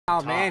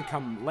Oh man,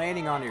 come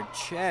landing on your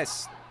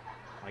chest.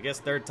 I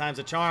guess third time's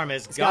a charm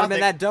as It's got him in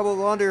that double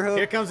underhook.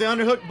 Here comes the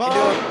underhook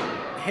ball.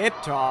 Hip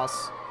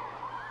toss.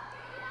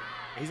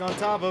 He's on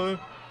top of him.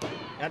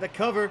 Got the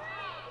cover.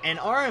 And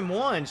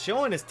RM1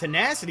 showing his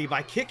tenacity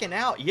by kicking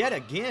out yet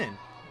again.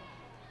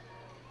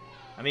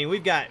 I mean,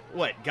 we've got,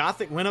 what,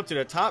 Gothic went up to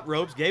the top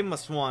ropes, gave him a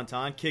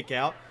swanton, kick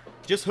out.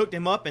 Just hooked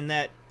him up in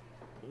that,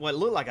 what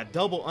looked like a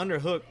double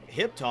underhook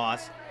hip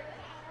toss.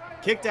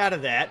 Kicked out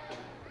of that.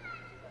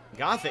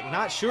 Gothic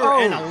not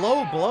sure, and a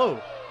low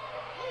blow.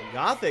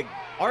 Gothic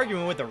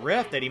arguing with the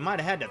ref that he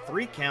might have had the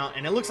 3 count,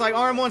 and it looks like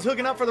RM1's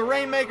hooking up for the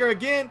Rainmaker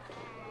again.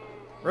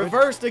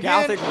 Reversed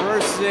again. Gothic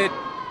reversed it.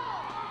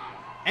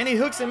 And he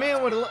hooks him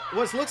in with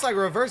what looks like a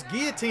reverse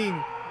guillotine.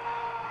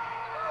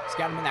 He's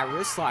got him in that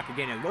wrist lock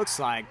again, it looks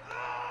like.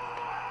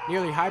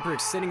 Nearly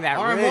hyperextending that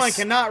RM1 wrist.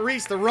 cannot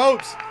reach the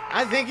ropes.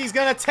 I think he's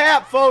going to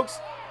tap, folks.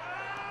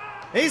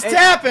 He's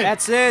tapping.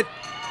 That's it.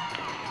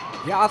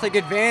 Gothic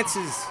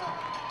advances.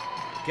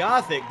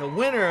 Gothic, the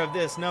winner of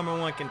this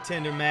 #1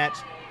 contender match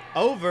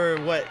over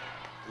what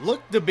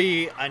looked to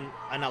be an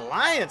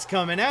alliance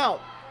coming out.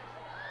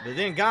 But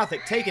then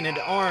Gothic taking it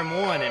to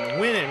RM1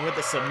 and winning with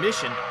a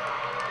submission.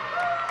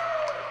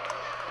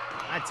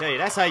 I tell you,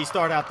 that's how you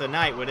start out the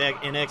night with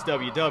in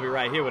XWW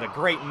right here with a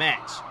great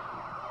match.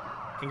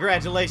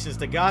 Congratulations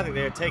to Gothic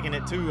there, taking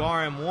it to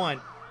RM1.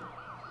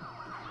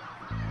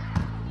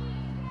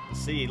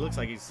 See, looks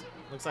like he's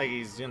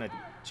gonna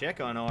check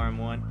on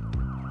RM1.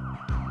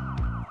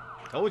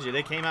 Told you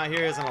they came out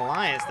here as an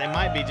alliance. They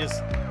might be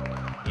just,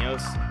 you know,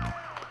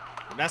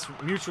 that's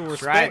mutual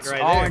respect right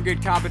there. All in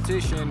good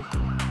competition.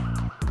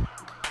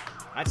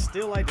 I'd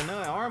still like to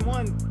know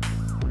RM1.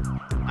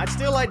 I'd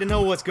still like to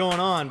know what's going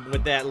on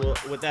with that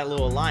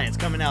little alliance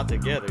coming out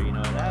together. You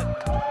know,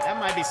 that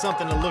might be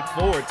something to look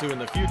forward to in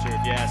the future,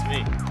 if you ask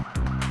me.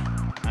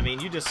 I mean,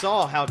 you just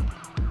saw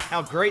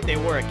how great they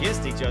were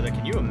against each other.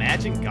 Can you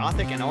imagine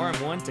Gothic and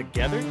RM1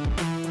 together?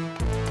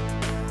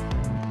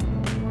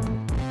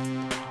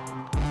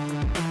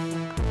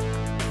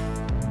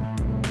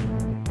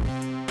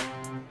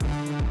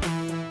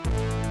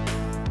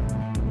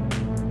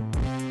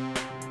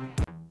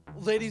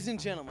 Ladies and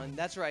gentlemen,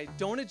 that's right.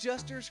 Don't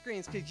adjust your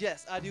screens, because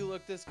yes, I do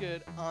look this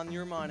good on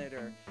your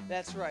monitor.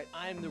 That's right.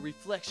 I am the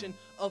reflection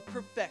of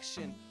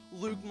perfection,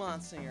 Luke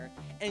Monsinger.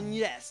 And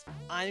yes,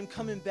 I am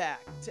coming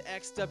back to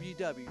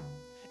XWW.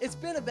 It's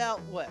been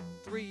about, what,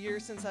 3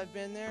 years since I've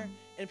been there?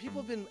 And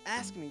people have been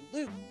asking me,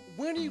 Luke,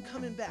 when are you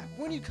coming back?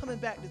 When are you coming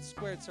back to the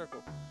Squared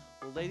Circle?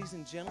 Well, ladies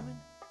and gentlemen,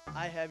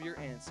 I have your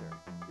answer.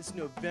 It's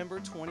November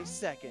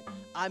 22nd.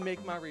 I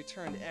make my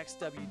return to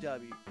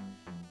XWW.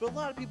 But a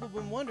lot of people have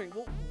been wondering,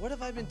 well, what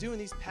have I been doing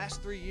these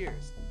past 3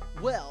 years?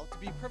 Well, to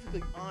be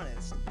perfectly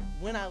honest,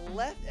 when I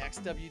left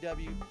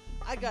XWW,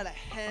 I got a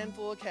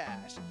handful of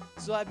cash.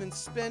 So I've been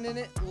spending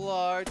it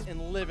large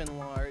and living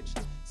large.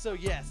 So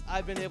yes,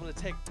 I've been able to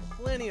take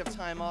plenty of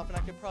time off, and I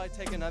could probably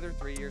take another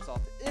 3 years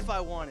off if I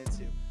wanted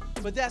to.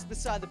 But that's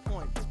beside the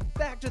point.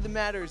 Fact of the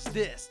matter is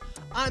this: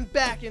 I'm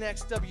back in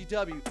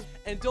XWW,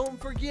 and don't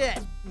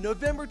forget,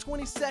 November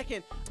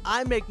 22nd,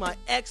 I make my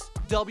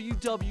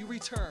XWW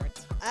return.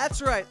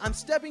 That's right, I'm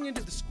stepping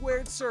into the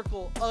Squared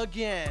Circle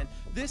again.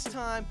 This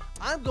time,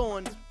 I'm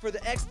going for the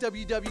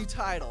XWW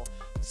title.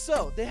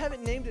 So, they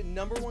haven't named a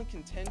 #1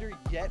 contender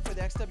yet for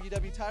the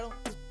XWW title?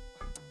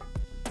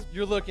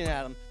 You're looking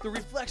at him, the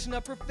reflection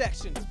of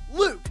perfection.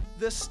 Luke,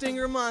 the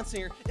Stinger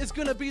Monsinger, is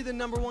going to be the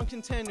 #1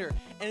 contender.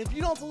 And if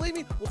you don't believe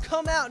me, we'll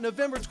come out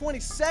November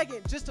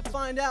 22nd just to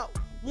find out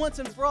once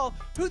and for all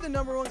who the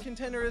 #1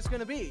 contender is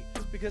going to be.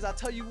 Because I'll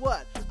tell you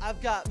what, I've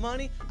got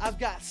money, I've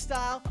got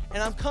style,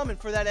 and I'm coming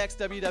for that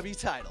XWW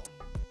title.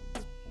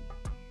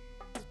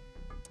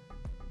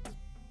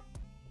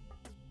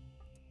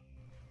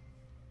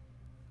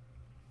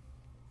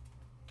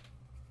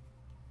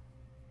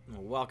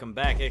 Welcome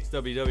back,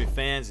 XWW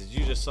fans. As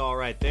you just saw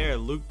right there,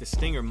 Luke the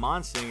Stinger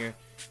Monsinger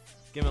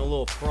giving a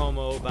little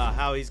promo about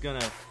how he's going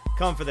to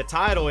come for the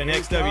title in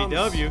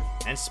XWW.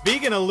 And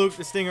speaking of Luke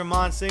the Stinger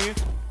Monsinger,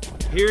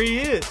 here he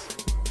is.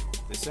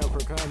 The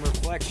self-proclaimed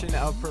reflection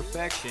of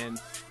perfection.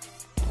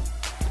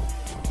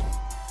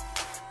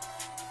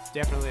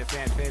 Definitely a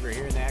fan favorite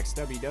here in the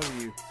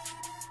XWW.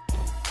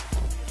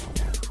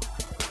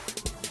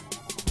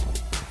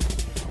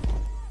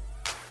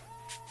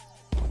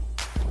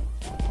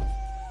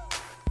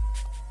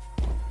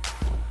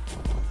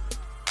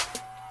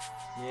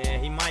 Yeah,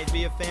 he might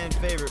be a fan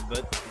favorite,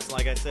 but it's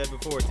like I said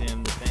before,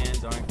 Tim, the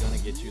fans aren't going to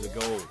get you the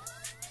gold.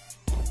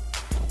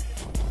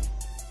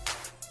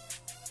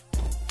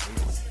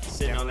 He's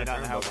sitting on that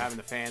help having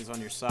the fans on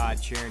your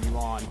side cheering you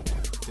on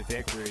to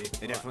victory.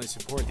 They definitely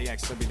support the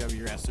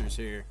XWW wrestlers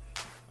here.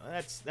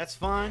 Well, that's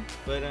fine,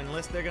 but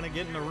unless they're going to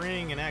get in the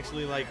ring and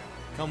actually like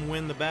come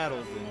win the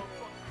battles, then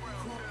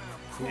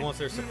who wants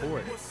their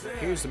support?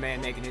 Here's the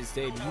man making his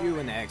debut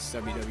in the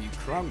XWW,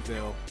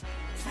 Crunkville.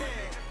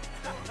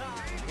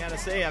 I gotta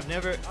say, I've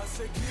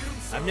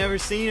never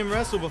seen him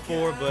wrestle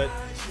before, but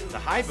the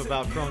hype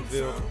about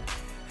Crunkville,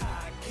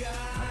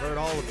 I've heard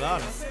all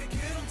about him.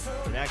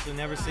 We've actually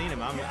never seen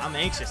him. I'm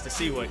anxious to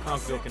see what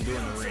Crunkville can do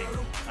in the ring,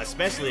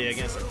 especially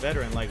against a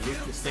veteran like Luke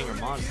the Stinger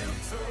Monson.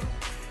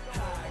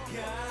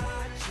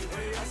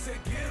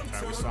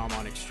 We saw him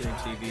on Xtreme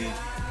TV.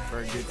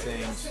 Heard good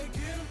things.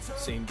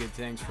 Seen good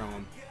things from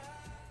him.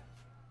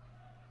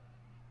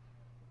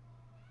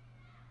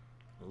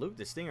 Luke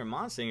the Stinger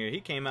Monsinger,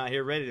 he came out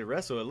here ready to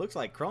wrestle. It looks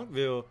like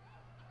Crunkville.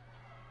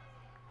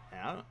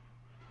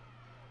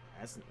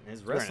 That's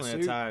his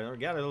wrestling attire.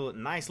 Got a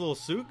nice little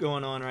suit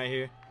going on right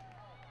here.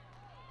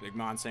 Big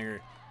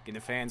Monsinger getting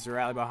the fans to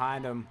rally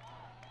behind him.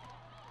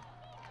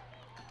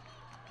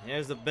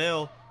 Here's the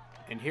bell.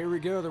 And here we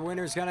go. The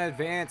winner's going to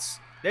advance.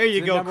 There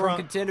you go, number one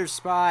contender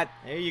spot.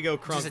 There you go,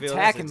 Crunkville. Just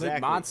attacking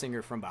Luke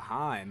Monsinger from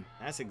behind.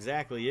 That's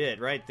exactly it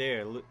right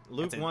there.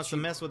 Luke wants to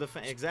mess with the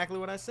fans. Exactly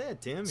what I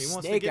said, Tim. He wants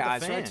to Snake get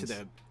eyes the fans. right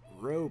to the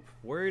rope.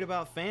 Worried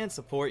about fan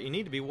support, you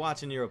need to be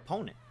watching your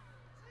opponent.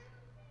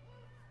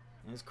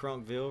 There's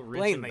Crunkville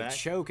reaching Blatantly back.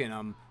 choking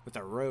him with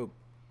a rope.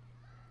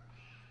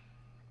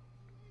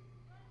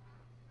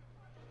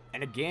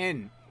 And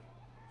again.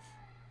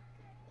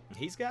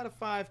 He's got a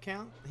 5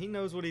 count. He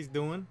knows what he's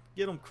doing.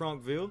 Get him,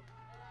 Crunkville.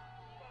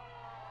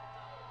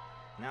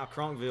 Now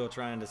Crunkville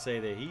trying to say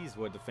that he's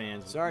what the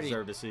fans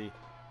deserve to see.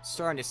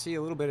 Starting to see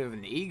a little bit of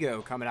an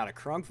ego coming out of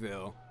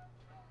Crunkville.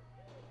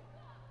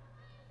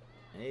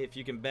 Hey, if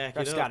you can back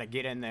Just it up. got to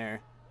get in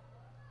there.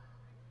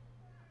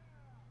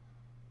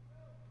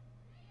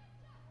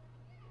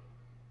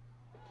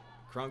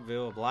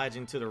 Crunkville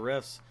obliging to the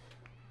refs.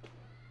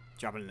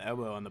 Dropping an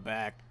elbow on the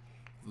back.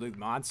 Luke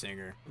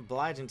Monsinger.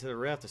 Obliging to the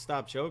ref to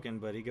stop choking,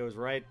 but he goes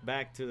right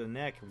back to the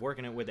neck,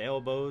 working it with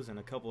elbows and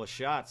a couple of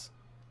shots.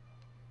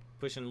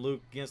 Pushing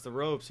Luke against the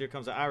ropes. Here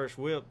comes the Irish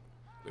whip.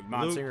 Luke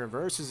Monsinger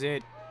reverses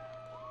it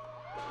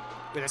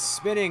with a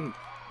spinning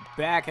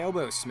back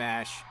elbow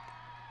smash.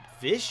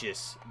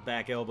 Vicious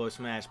back elbow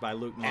smash by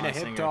Luke Monsinger. And a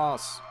hip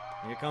toss.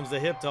 Here comes the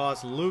hip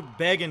toss. Luke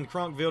begging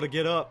Crunkville to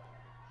get up.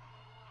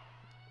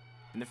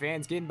 And the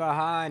fans getting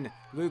behind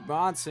Luke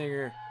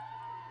Monsinger.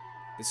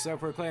 The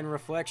self-proclaimed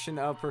reflection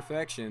of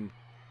perfection.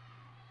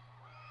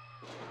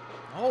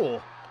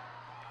 Oh.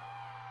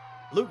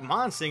 Luke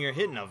Monsinger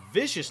hitting a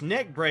vicious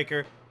neck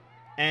breaker.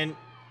 And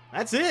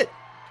that's it.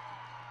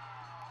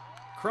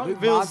 Luke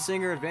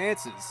Monsinger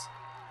advances.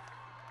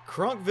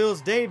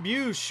 Crunkville's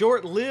debut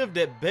short-lived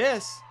at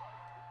best.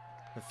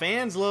 The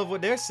fans love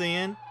what they're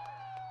seeing.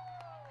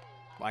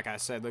 Like I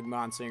said, Luke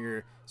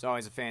Monsinger is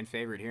always a fan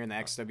favorite here in the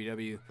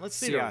XWW. Let's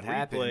see how it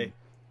happened.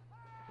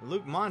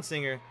 Luke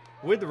Monsinger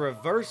with the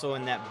reversal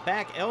and that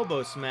back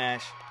elbow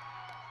smash.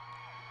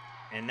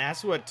 And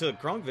that's what took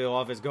Crunkville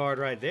off his guard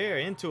right there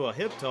into a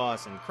hip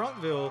toss. And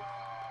Crunkville,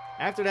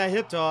 after that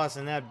hip toss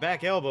and that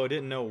back elbow,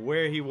 didn't know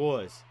where he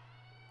was.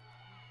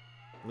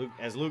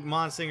 As Luke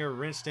Monsinger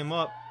wrenched him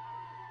up,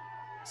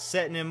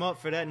 setting him up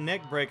for that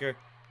neck breaker.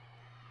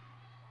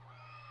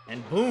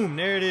 And boom,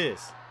 there it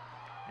is.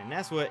 And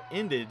that's what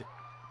ended.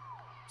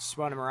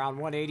 Spun him around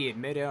 180 at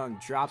mid-air and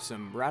drops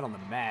him right on the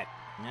mat.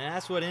 And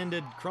that's what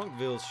ended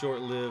Crunkville's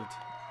short-lived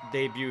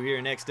debut here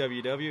in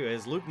XWW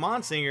as Luke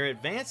Monsinger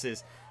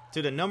advances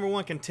to the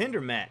 #1 contender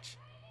match.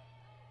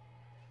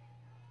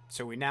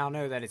 So we now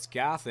know that it's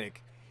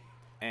Gothic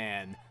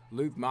and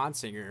Luke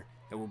Monsinger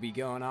that will be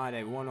going on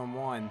at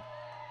one-on-one